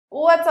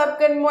What's up?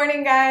 Good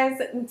morning,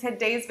 guys. In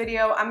today's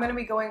video, I'm going to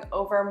be going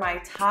over my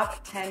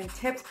top 10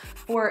 tips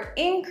for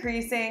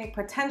increasing,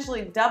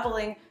 potentially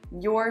doubling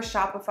your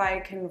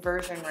Shopify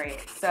conversion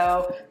rate.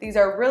 So these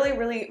are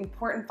really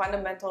important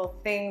fundamental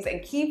things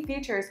and key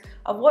features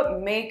of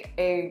what make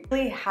a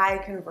really high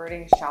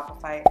converting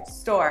Shopify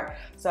store.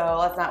 So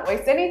let's not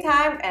waste any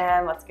time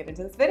and let's get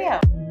into this video.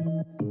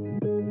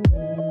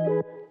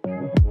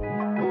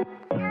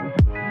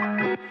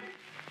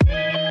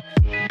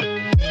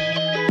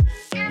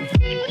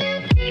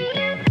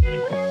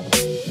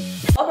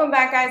 Welcome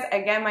back, guys.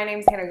 Again, my name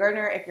is Hannah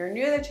Gardner. If you're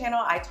new to the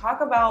channel, I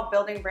talk about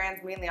building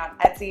brands mainly on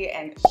Etsy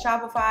and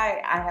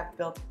Shopify. I have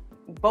built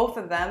both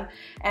of them,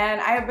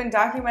 and I have been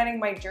documenting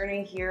my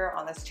journey here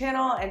on this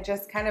channel and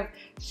just kind of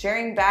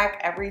sharing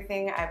back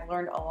everything I've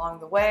learned along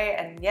the way.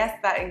 And yes,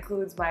 that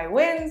includes my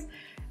wins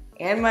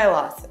and my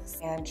losses.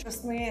 And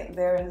trust me,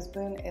 there has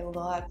been a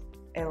lot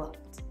of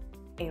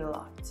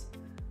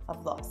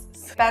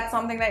losses. If that's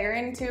something that you're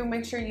into,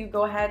 make sure you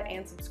go ahead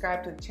and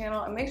subscribe to the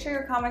channel and make sure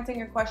you're commenting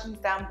your questions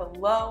down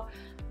below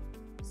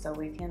so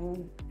we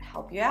can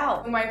help you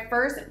out. My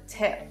first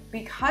tip,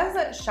 because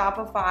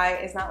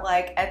Shopify is not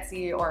like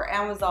Etsy or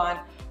Amazon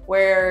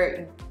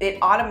where it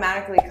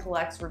automatically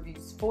collects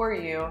reviews for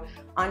you,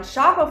 on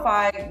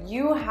Shopify,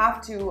 you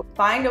have to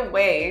find a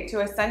way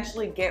to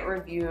essentially get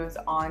reviews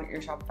on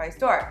your Shopify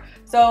store.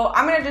 So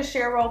I'm gonna just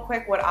share real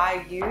quick what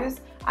I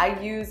use. I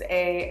use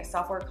a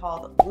software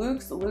called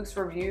Luke's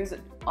Reviews,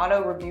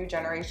 auto review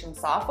generation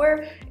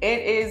software.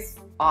 It is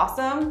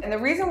awesome. And the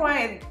reason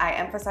why I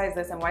emphasize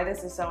this and why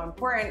this is so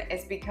important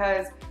is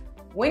because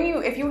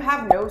if you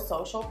have no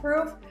social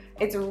proof,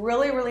 it's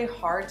really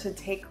hard to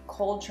take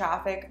cold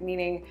traffic,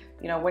 meaning,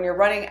 when you're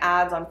running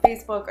ads on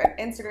Facebook or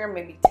Instagram,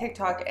 maybe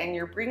TikTok, and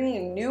you're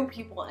bringing new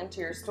people into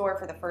your store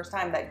for the first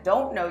time that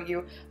don't know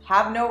you,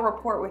 have no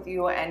rapport with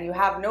you, and you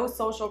have no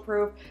social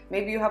proof.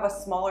 Maybe you have a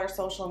smaller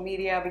social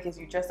media because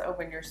you just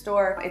opened your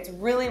store. It's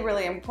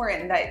really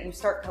important that you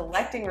start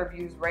collecting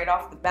reviews right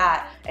off the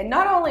bat, and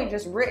not only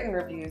just written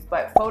reviews,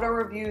 but photo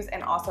reviews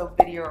and also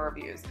video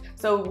reviews.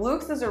 So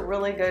Luke's is a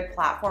really good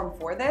platform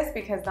for this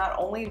because not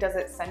only does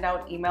it send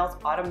out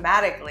emails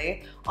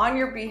automatically on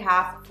your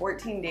behalf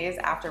 14 days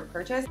after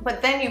purchase,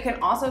 but then you can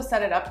also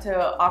set it up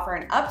to offer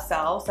an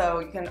upsell, so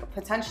you can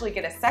potentially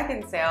get a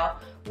second sale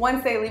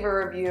once they leave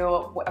a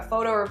review, a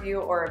photo review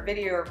or a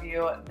video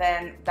review.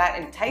 Then that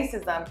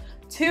entices them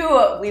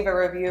to leave a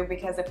review,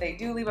 because if they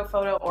do leave a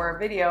photo or a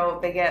video,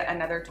 they get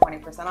another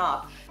 20%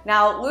 off.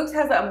 Now, Luke's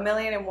has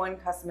 1,000,001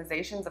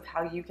 customizations of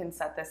how you can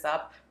set this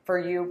up for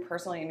you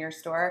personally in your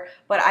store,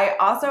 but I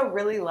also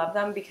really love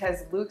them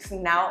because Luke's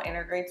now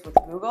integrates with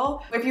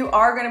Google. If you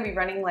are going to be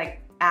running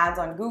like ads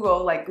on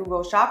Google, like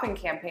Google shopping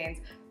campaigns,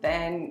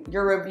 then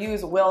your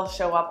reviews will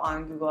show up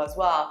on Google as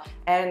well.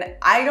 And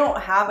I don't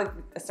have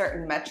a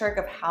certain metric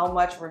of how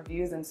much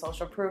reviews and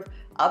social proof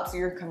ups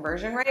your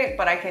conversion rate,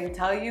 but I can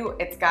tell you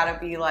it's gotta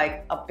be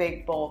like a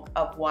big bulk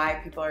of why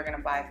people are gonna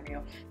buy from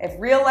you. If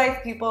real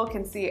life people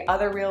can see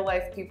other real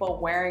life people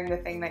wearing the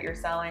thing that you're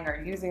selling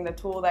or using the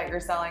tool that you're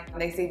selling,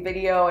 and they see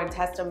video and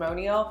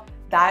testimonial,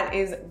 that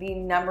is the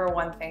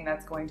 #1 thing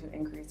that's going to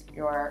increase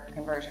your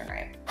conversion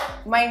rate.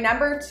 My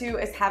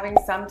 #2 is having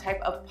some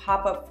type of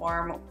pop-up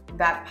form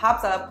that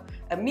pops up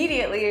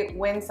immediately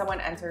when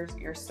someone enters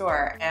your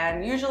store.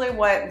 And usually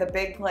what the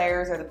big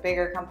players or the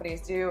bigger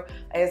companies do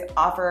is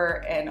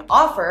offer an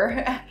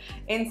offer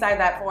inside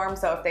that form.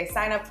 So if they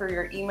sign up for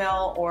your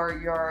email or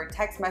your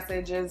text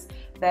messages,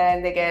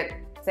 then they get,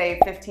 say,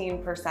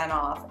 15%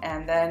 off,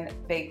 and then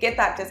they get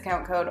that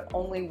discount code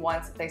only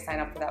once they sign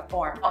up for that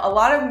form. A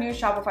lot of new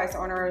Shopify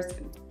owners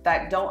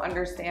that don't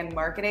understand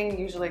marketing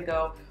usually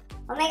go,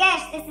 "Oh my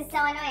gosh, this is so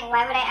annoying.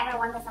 Why would I ever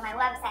want this on my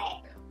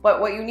website?" But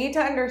what you need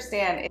to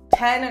understand is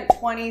 10,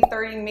 20,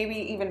 30, maybe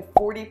even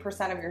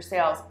 40% of your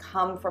sales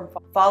come from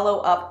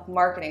follow-up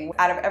marketing.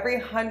 Out of every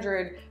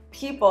 100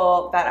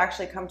 people that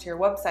actually come to your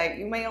website,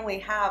 you may only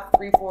have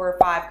 3, 4, or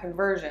 5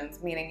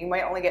 conversions, meaning you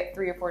might only get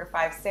 3 or 4 to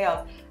 5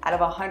 sales out of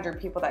 100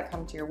 people that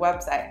come to your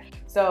website.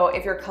 So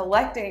if you're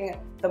collecting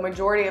the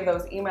majority of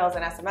those emails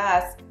and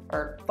SMS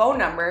or phone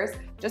numbers,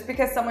 just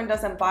because someone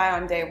doesn't buy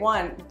on day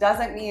one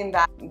doesn't mean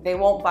that they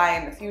won't buy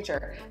in the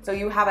future. So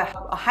you have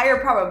a higher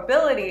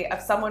probability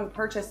of someone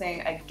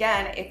purchasing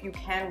again if you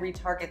can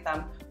retarget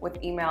them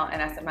with email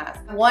and SMS.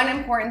 One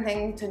important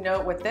thing to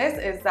note with this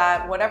is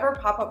that whatever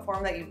pop-up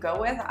form that you go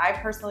with, I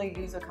personally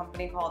use a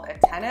company called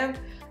Attentive.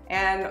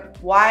 And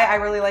why I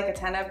really like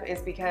Attentive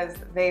is because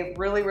they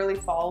really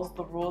follows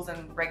the rules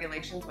and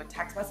regulations with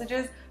text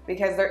messages,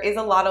 because there is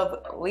a lot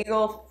of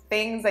legal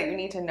things that you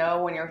need to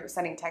know when you're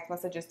sending text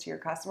messages to your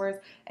customers,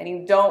 and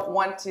you don't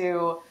want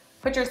to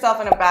put yourself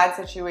in a bad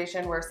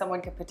situation where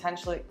someone could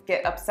potentially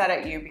get upset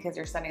at you because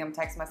you're sending them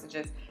text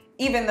messages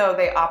even though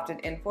they opted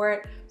in for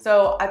it.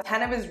 So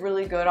Attentive is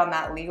really good on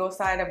that legal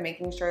side of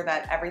making sure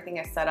that everything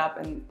is set up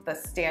in the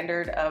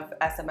standard of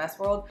SMS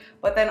world.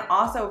 But then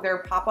also their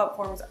pop-up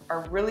forms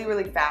are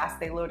really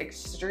fast. They load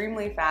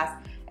extremely fast,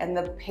 and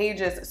the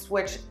pages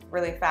switch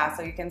really fast.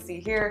 So you can see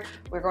here,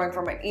 we're going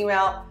from an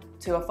email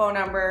to a phone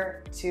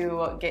number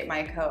to get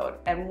my code.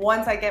 And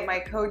once I get my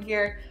code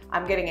here,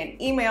 I'm getting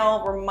an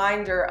email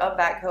reminder of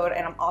that code,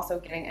 and I'm also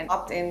getting an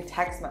opt-in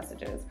text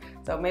messages.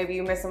 So maybe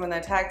you miss them in the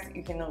text,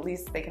 they can at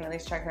least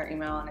check their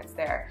email and it's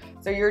there.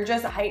 So you're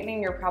just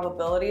heightening your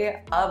probability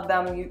of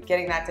them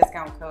getting that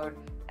discount code,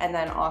 and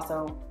then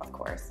also, of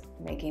course,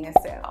 making a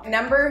sale.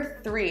 Number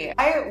 3,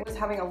 I was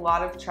having a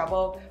lot of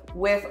trouble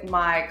with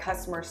my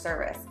customer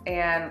service.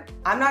 And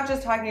I'm not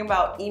just talking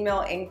about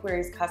email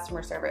inquiries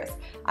customer service.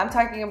 I'm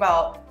talking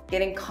about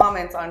getting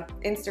comments on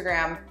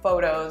Instagram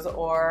photos,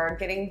 or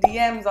getting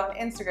DMs on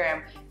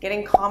Instagram,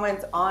 getting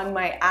comments on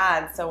my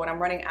ads. So when I'm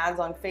running ads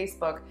on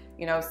Facebook,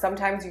 you know,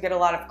 sometimes you get a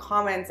lot of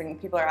comments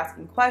and people are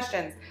asking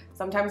questions.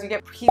 Sometimes you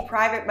get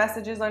private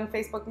messages on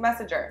Facebook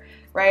Messenger,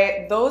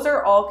 right? Those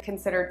are all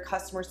considered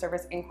customer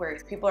service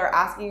inquiries. People are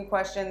asking you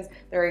questions,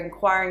 they're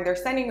inquiring, they're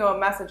sending you a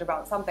message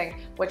about something,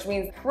 which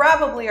means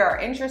probably are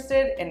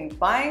interested in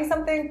buying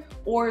something,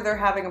 or they're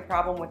having a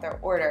problem with their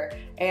order.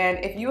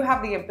 And if you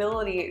have the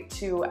ability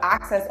to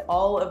access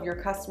all of your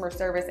customer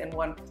service in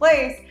one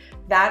place,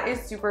 that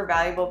is super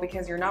valuable,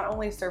 because you're not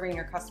only serving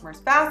your customers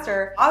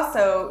faster,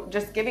 also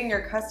just giving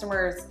your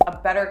customers a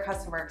better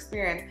customer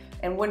experience.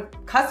 And when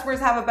customers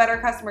have a better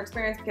customer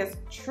experience, because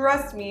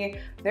trust me,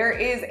 there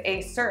is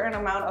a certain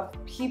amount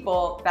of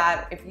people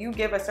that if you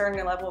give a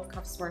certain level of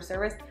customer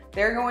service,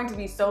 they're going to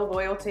be so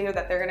loyal to you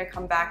that they're going to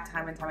come back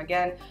time and time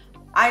again.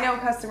 I know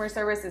customer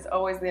service is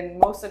always the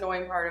most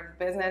annoying part of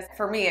the business.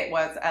 For me, it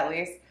was, at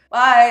least.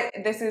 But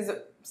this is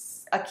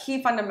a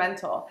key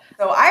fundamental.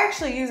 So I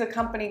actually use a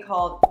company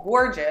called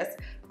Gorgeous.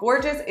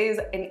 Gorgeous is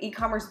an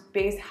e-commerce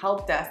based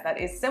help desk that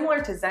is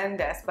similar to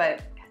Zendesk,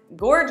 but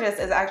Gorgeous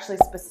is actually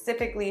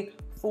specifically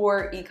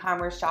for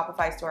e-commerce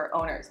Shopify store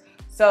owners.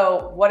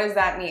 So what does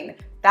that mean?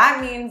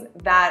 That means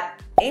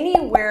that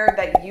anywhere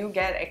that you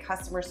get a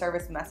customer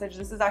service message,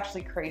 this is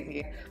actually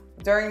crazy.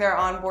 During their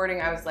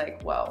onboarding, I was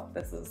like, whoa,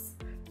 this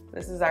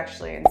is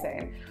actually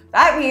insane.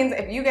 That means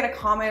if you get a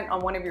comment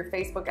on one of your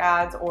Facebook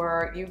ads,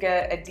 or you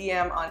get a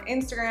DM on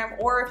Instagram,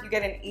 or if you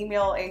get an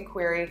email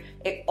inquiry,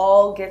 it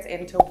all gets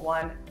into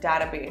one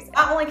database.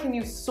 Not only can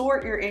you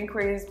sort your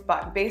inquiries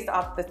based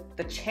off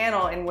the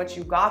channel in which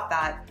you got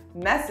that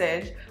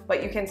message,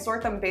 but you can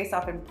sort them based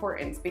off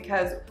importance,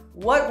 because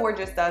what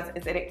Gorgeous does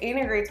is it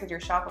integrates with your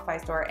Shopify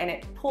store, and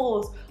it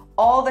pulls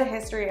all the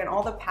history and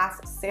all the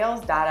past sales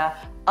data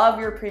of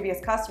your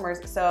previous customers.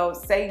 So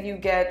say you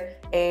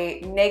get a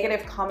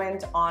negative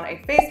comment on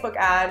a Facebook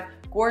ad,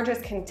 Gorgeous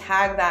can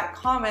tag that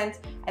comment,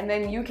 and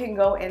then you can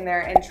go in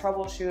there and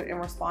troubleshoot and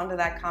respond to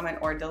that comment,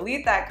 or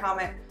delete that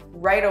comment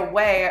right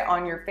away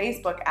on your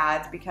Facebook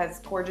ads, because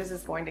Gorgeous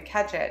is going to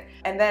catch it.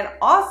 And then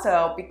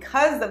also,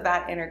 because of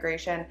that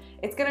integration,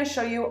 it's going to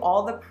show you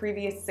all the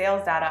previous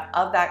sales data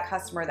of that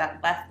customer that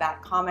left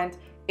that comment,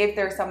 if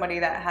there's somebody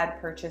that had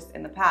purchased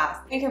in the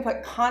past. You can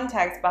put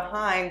context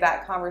behind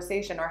that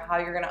conversation, or how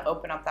you're gonna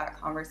open up that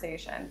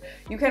conversation.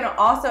 You can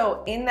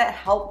also, in the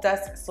help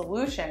desk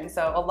solution,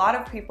 so a lot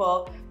of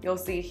people, you'll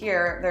see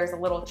here, there's a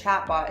little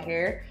chat bot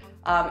here.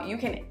 You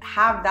can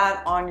have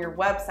that on your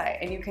website,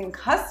 and you can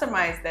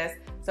customize this.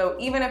 So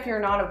even if you're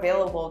not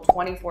available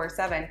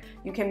 24/7,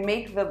 you can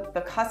make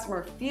the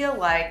customer feel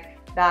like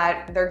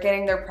that they're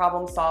getting their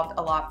problem solved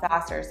a lot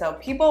faster. So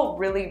people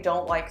really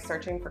don't like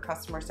searching for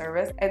customer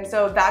service. And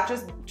so that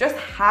just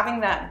having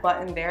that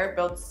button there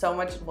builds so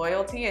much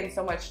loyalty and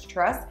so much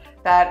trust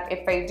that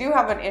if they do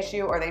have an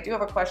issue or they do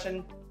have a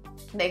question,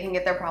 they can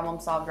get their problem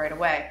solved right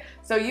away.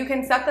 So you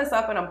can set this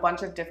up in a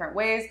bunch of different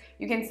ways.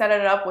 You can set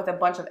it up with a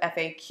bunch of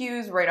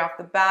FAQs right off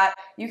the bat.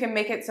 You can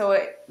make it so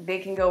they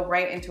can go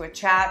right into a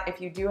chat if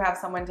you do have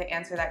someone to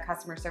answer that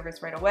customer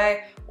service right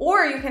away.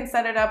 Or you can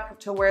set it up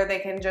to where they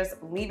can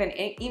just leave an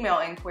email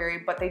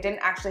inquiry, but they didn't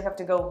actually have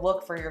to go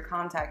look for your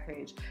contact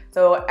page.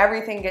 So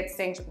everything gets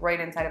synced right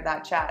inside of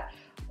that chat.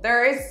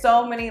 There is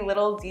so many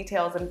little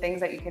details and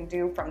things that you can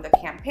do, from the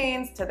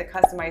campaigns to the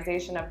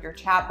customization of your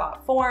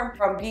chatbot form,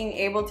 from being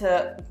able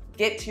to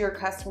get to your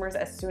customers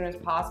as soon as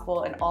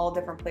possible in all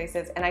different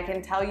places. And I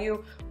can tell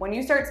you, when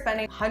you start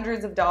spending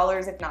hundreds of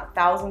dollars, if not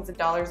thousands of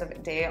dollars a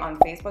day on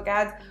Facebook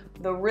ads,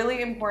 the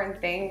really important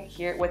thing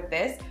here with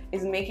this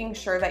is making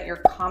sure that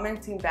you're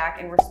commenting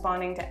back and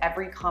responding to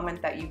every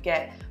comment that you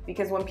get.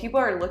 Because when people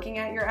are looking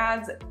at your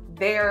ads,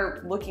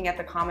 they're looking at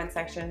the comment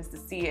sections to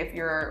see if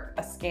you're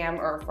a scam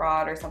or a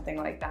fraud or something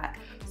like that.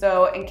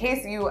 So in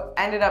case you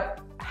ended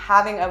up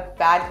having a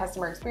bad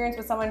customer experience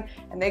with someone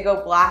and they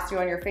go blast you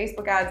on your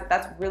Facebook ads,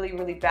 that's really,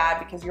 really bad,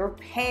 because you're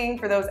paying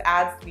for those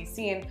ads to be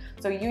seen.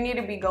 So you need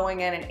to be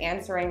going in and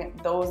answering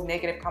those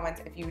negative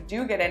comments if you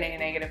do get any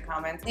negative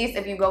comments. At least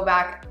if you go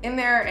back in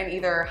there and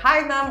either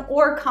hide them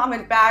or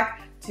comment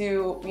back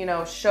to, you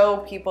know, show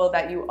people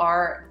that you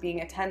are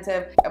being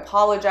attentive,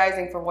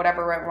 apologizing for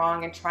whatever went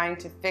wrong, and trying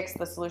to fix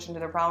the solution to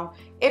their problem.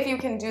 If you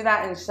can do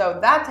that and show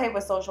that type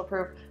of social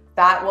proof,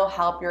 that will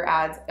help your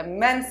ads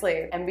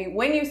immensely. And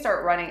when you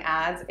start running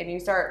ads and you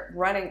start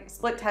running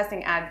split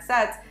testing ad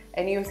sets,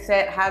 and you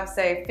have,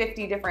 say,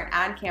 50 different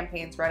ad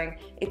campaigns running,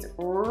 it's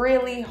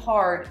really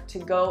hard to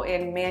go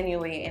in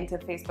manually into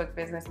Facebook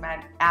Business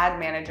Ad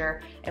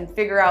Manager and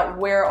figure out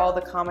where all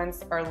the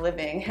comments are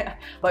living.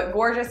 But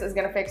Gorgias is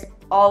gonna fix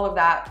all of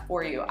that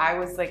for you. I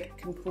was like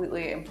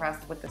completely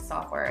impressed with the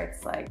software.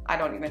 It's like, I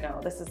don't even know.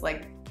 This is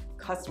like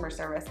customer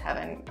service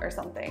heaven or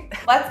something.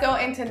 Let's go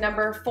into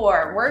number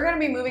 4. We're gonna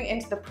be moving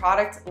into the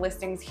product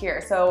listings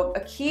here. So a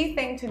key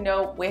thing to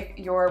note with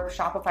your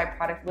Shopify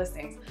product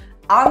listings,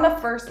 on the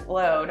first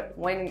load,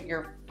 when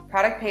your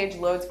product page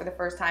loads for the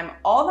first time,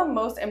 all the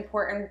most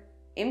important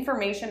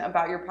information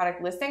about your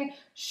product listing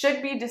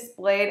should be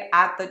displayed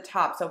at the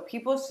top. So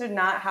people should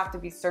not have to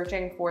be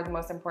searching for the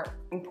most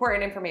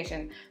important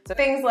information. So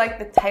things like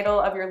the title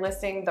of your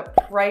listing, the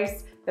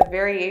price, the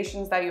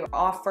variations that you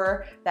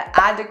offer, the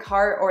add to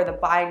cart or the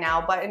buy now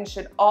button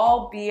should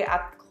all be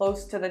at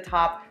close to the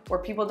top where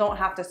people don't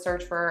have to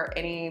search for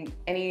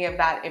any of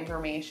that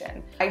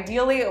information.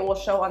 Ideally, it will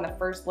show on the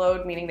first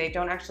load, meaning they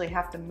don't actually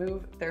have to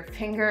move their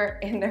finger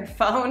in their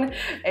phone.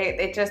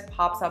 It just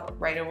pops up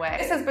right away.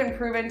 This has been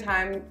proven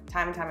time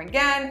and time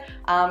again,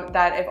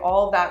 that if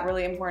all of that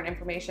really important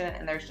information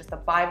and there's just a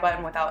buy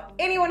button without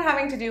anyone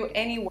having to do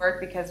any work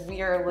because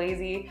we are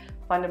lazy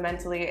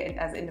fundamentally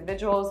as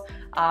individuals,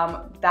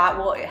 that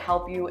will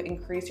help you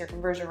increase your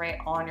conversion rate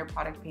on your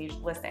product page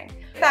listing.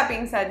 With that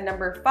being said,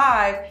 number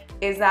 5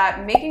 is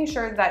that making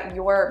sure that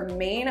your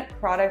main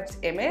product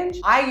image,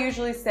 I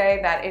usually say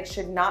that it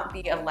should not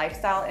be a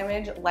lifestyle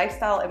image.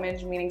 Lifestyle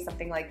image meaning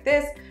something like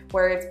this,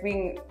 where it's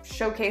being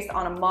showcased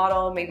on a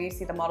model, maybe you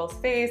see the model's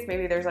face,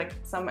 maybe there's like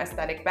some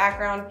aesthetic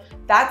background.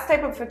 That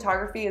type of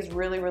photography is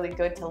really, really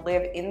good to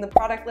live in the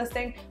product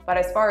listing. But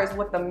as far as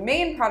what the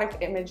main product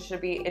image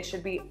should be, it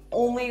should be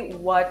only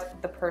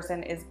what the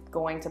person is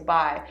going to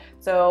buy.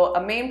 So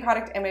a main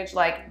product image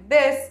like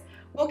this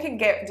can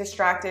get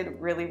distracted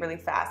really, really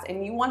fast.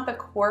 And you want the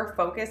core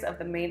focus of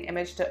the main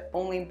image to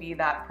only be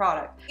that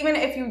product. Even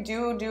if you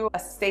do a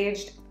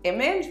staged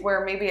image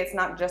where maybe it's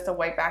not just a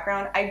white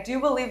background, I do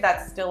believe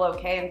that's still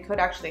okay and could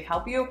actually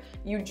help you.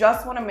 You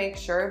just want to make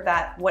sure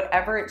that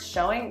whatever it's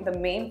showing, the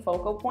main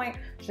focal point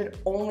should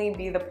only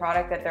be the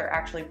product that they're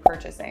actually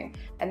purchasing.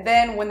 And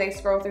then when they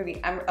scroll through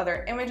the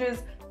other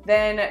images,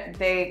 then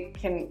they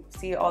can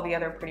see all the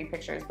other pretty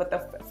pictures. But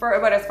as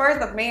far as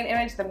the main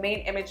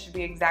image should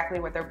be exactly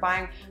what they're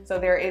buying, so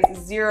there is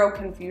zero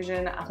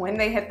confusion when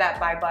they hit that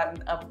buy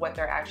button of what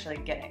they're actually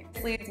getting.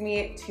 This leads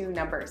me to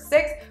number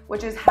 6,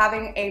 which is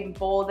having a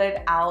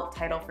bolded out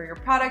title for your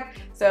product.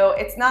 So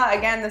it's not,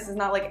 again, this is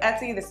not like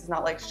Etsy, this is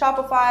not like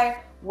Shopify,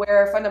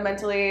 where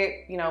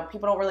fundamentally, you know,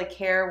 people don't really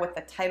care what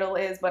the title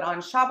is, but on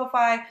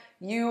Shopify,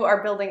 you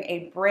are building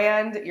a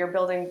brand, you're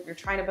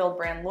trying to build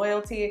brand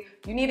loyalty.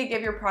 You need to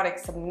give your product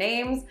some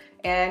names,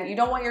 and you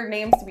don't want your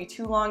names to be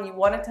too long. You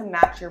want it to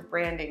match your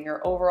branding,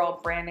 your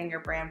overall branding, your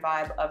brand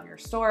vibe of your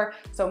store.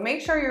 So make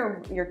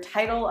sure your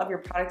title of your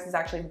products is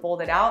actually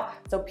bolded out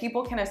so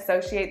people can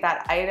associate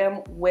that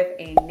item with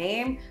a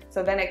name,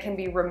 so then it can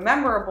be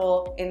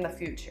rememberable in the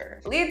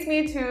future. Leads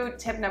me to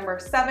tip number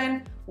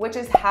 7, which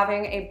is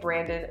having a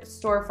branded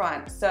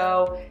storefront.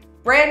 So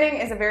branding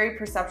is a very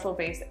perceptual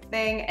based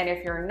thing, and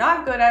if you're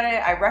not good at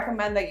it, I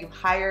recommend that you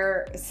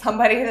hire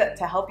somebody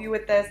to help you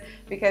with this,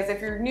 because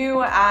if you're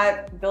new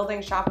at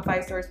building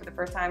Shopify stores for the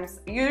first time,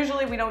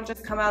 usually we don't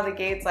just come out of the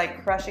gates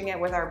like crushing it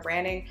with our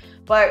branding,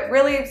 but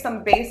really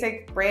some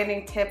basic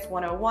branding tips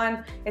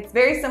 101. It's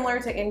very similar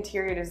to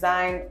interior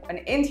design. An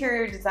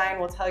interior design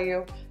will tell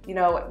you, you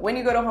know, when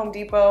you go to Home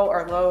Depot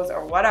or Lowe's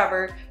or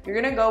whatever,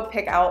 you're gonna go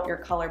pick out your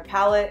color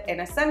palette, and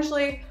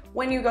essentially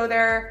when you go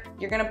there,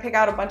 you're gonna pick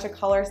out a bunch of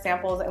color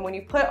samples, and when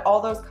you put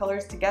all those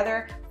colors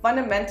together,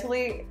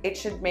 fundamentally it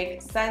should make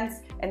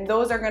sense, and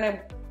those are gonna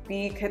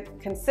be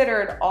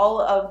considered all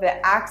of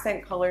the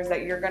accent colors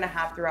that you're gonna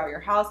have throughout your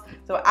house.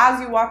 So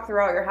as you walk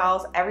throughout your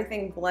house,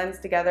 everything blends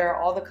together,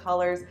 all the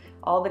colors,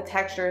 all the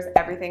textures,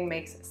 everything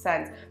makes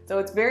sense. So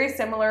it's very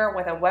similar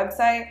with a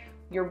website.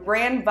 Your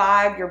brand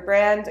vibe, your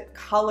brand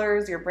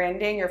colors, your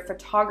branding, your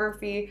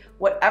photography,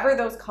 whatever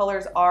those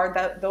colors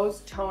are, those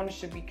tones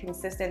should be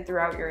consistent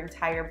throughout your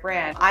entire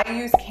brand. I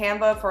use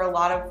Canva for a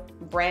lot of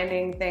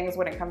branding things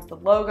when it comes to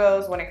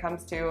logos, when it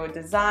comes to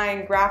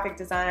design, graphic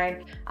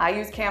design. I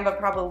use Canva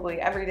probably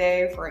every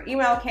day for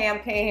email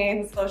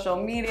campaigns, social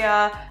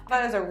media.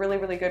 That is a really,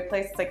 really good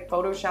place. It's like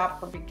Photoshop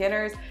for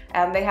beginners,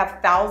 and they have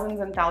thousands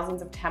and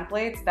thousands of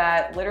templates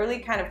that literally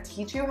kind of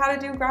teach you how to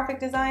do graphic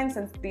design,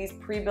 since these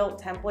pre-built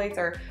templates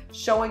are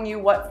showing you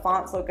what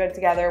fonts look good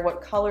together,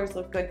 what colors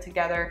look good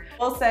together.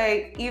 I'll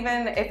say,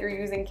 even if you're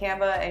using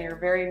Canva and you're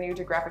very new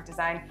to graphic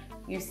design,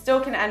 you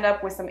still can end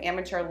up with some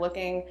amateur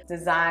looking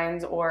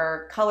designs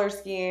or color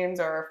schemes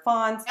or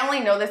fonts. I only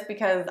know this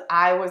because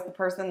I was the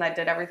person that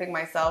did everything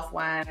myself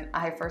when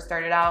I first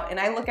started out, and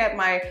I look at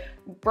my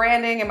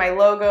branding and my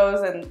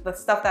logos and the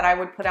stuff that I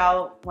would put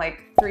out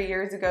like 3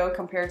 years ago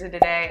compared to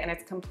today, and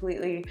it's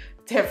completely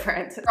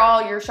different.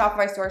 Overall, your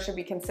Shopify store should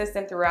be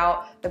consistent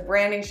throughout. The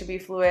branding should be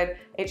fluid.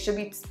 It should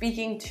be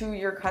speaking to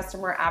your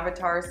customer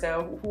avatar.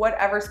 So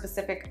whatever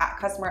specific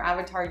customer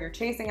avatar you're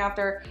chasing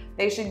after,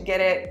 they should get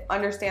it,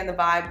 understand the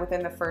vibe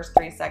within the first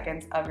 3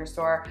 seconds of your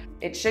store.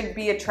 It should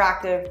be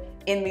attractive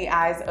in the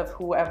eyes of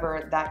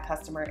whoever that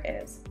customer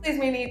is. Please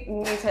me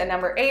to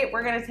number 8.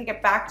 We're gonna take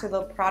it back to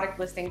the product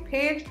listing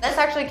page. This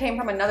actually came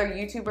from another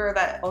YouTuber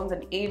that owns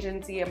an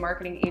agency, a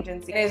marketing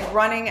agency, and is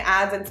running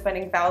ads and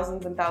spending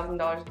thousands and thousands of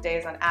dollars a day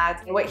on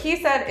ads. And what he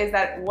said is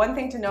that one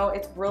thing to know,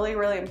 it's really,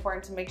 really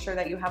important to make sure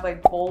that you have a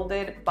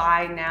bolded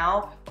buy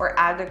now or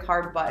add to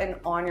cart button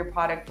on your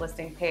product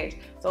listing page.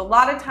 So a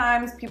lot of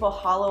times people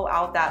hollow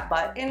out that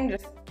button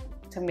just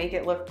to make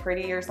it look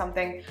pretty or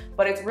something,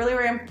 but it's really,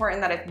 really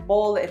important that it's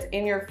bold, it's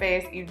in your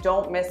face, you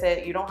don't miss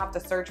it, you don't have to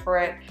search for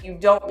it, you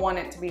don't want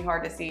it to be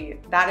hard to see.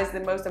 That is the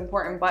most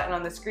important button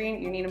on the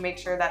screen. You need to make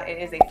sure that it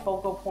is a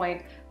focal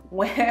point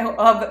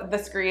of the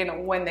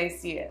screen when they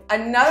see it.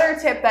 Another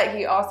tip that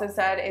he also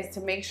said is to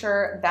make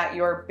sure that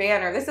your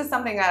banner, this is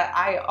something that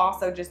I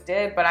also just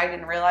did, but I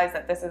didn't realize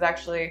that this is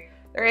actually,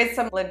 there is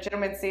some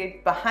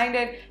legitimacy behind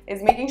it,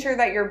 is making sure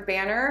that your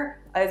banner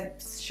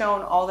is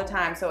shown all the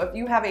time. So if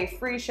you have a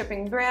free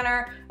shipping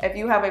banner, if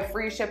you have a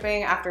free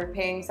shipping after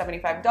paying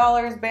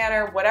 $75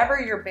 banner, whatever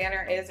your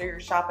banner is or your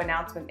shop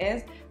announcement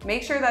is,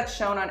 make sure that's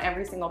shown on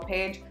every single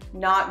page,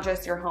 not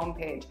just your home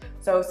page.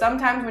 So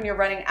sometimes when you're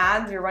running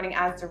ads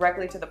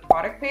directly to the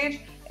product page.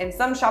 In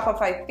some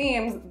Shopify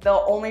themes,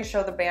 they'll only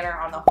show the banner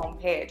on the home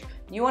page.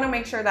 You wanna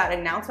make sure that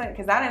announcement,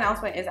 because that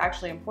announcement is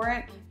actually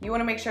important, you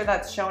wanna make sure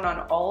that's shown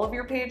on all of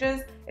your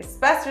pages,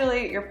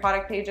 especially your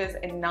product pages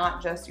and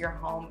not just your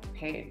home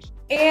page.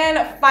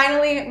 And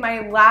finally,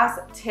 my last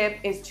tip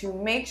is to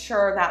make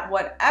sure that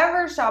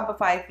whatever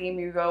Shopify theme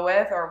you go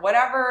with or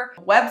whatever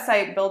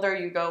website builder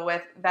you go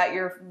with, that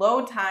your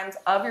load times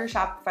of your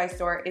Shopify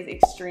store is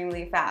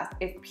extremely fast.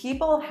 If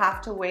people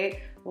have to wait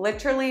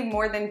literally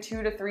more than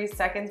 2 to 3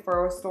 seconds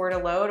for a store to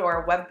load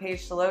or a web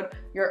page to load,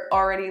 you're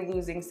already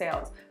losing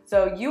sales.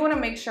 So you wanna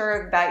make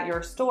sure that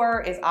your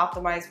store is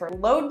optimized for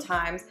load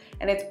times,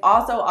 and it's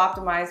also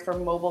optimized for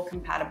mobile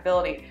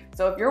compatibility.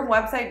 So if your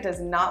website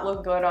does not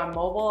look good on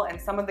mobile and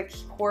some of the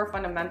core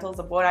fundamentals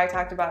of what I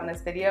talked about in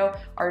this video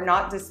are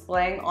not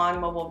displaying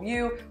on mobile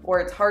view, or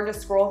it's hard to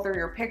scroll through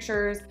your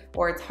pictures,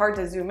 or it's hard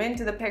to zoom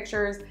into the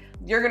pictures,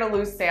 you're gonna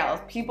lose sales.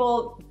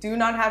 People do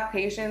not have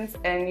patience,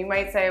 and you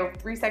might say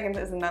 3 seconds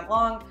isn't that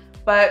long,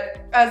 but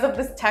as of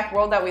this tech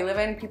world that we live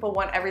in, people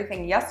want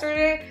everything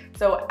yesterday.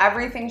 So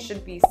everything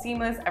should be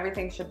seamless,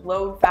 everything should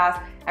load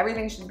fast,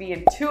 everything should be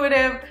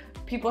intuitive.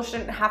 People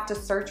shouldn't have to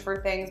search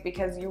for things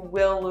because you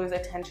will lose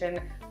attention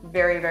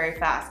very, very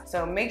fast.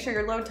 So make sure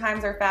your load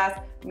times are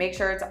fast, make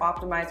sure it's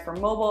optimized for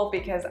mobile,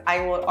 because I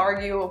will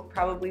argue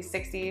probably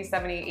 60,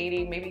 70,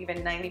 80, maybe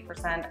even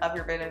 90% of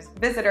your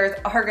visitors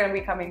are gonna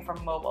be coming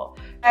from mobile.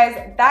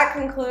 Guys, that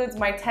concludes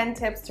my 10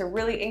 tips to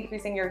really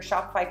increasing your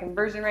Shopify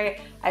conversion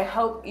rate. I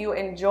hope you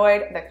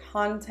enjoyed the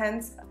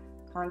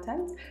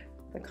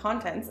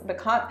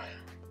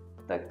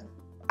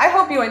I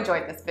hope you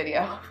enjoyed this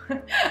video.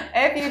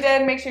 If you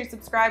did, make sure you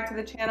subscribe to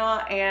the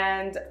channel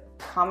and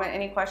comment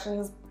any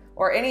questions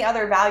or any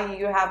other value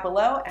you have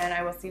below, and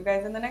I will see you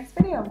guys in the next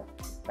video.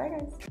 Bye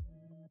guys.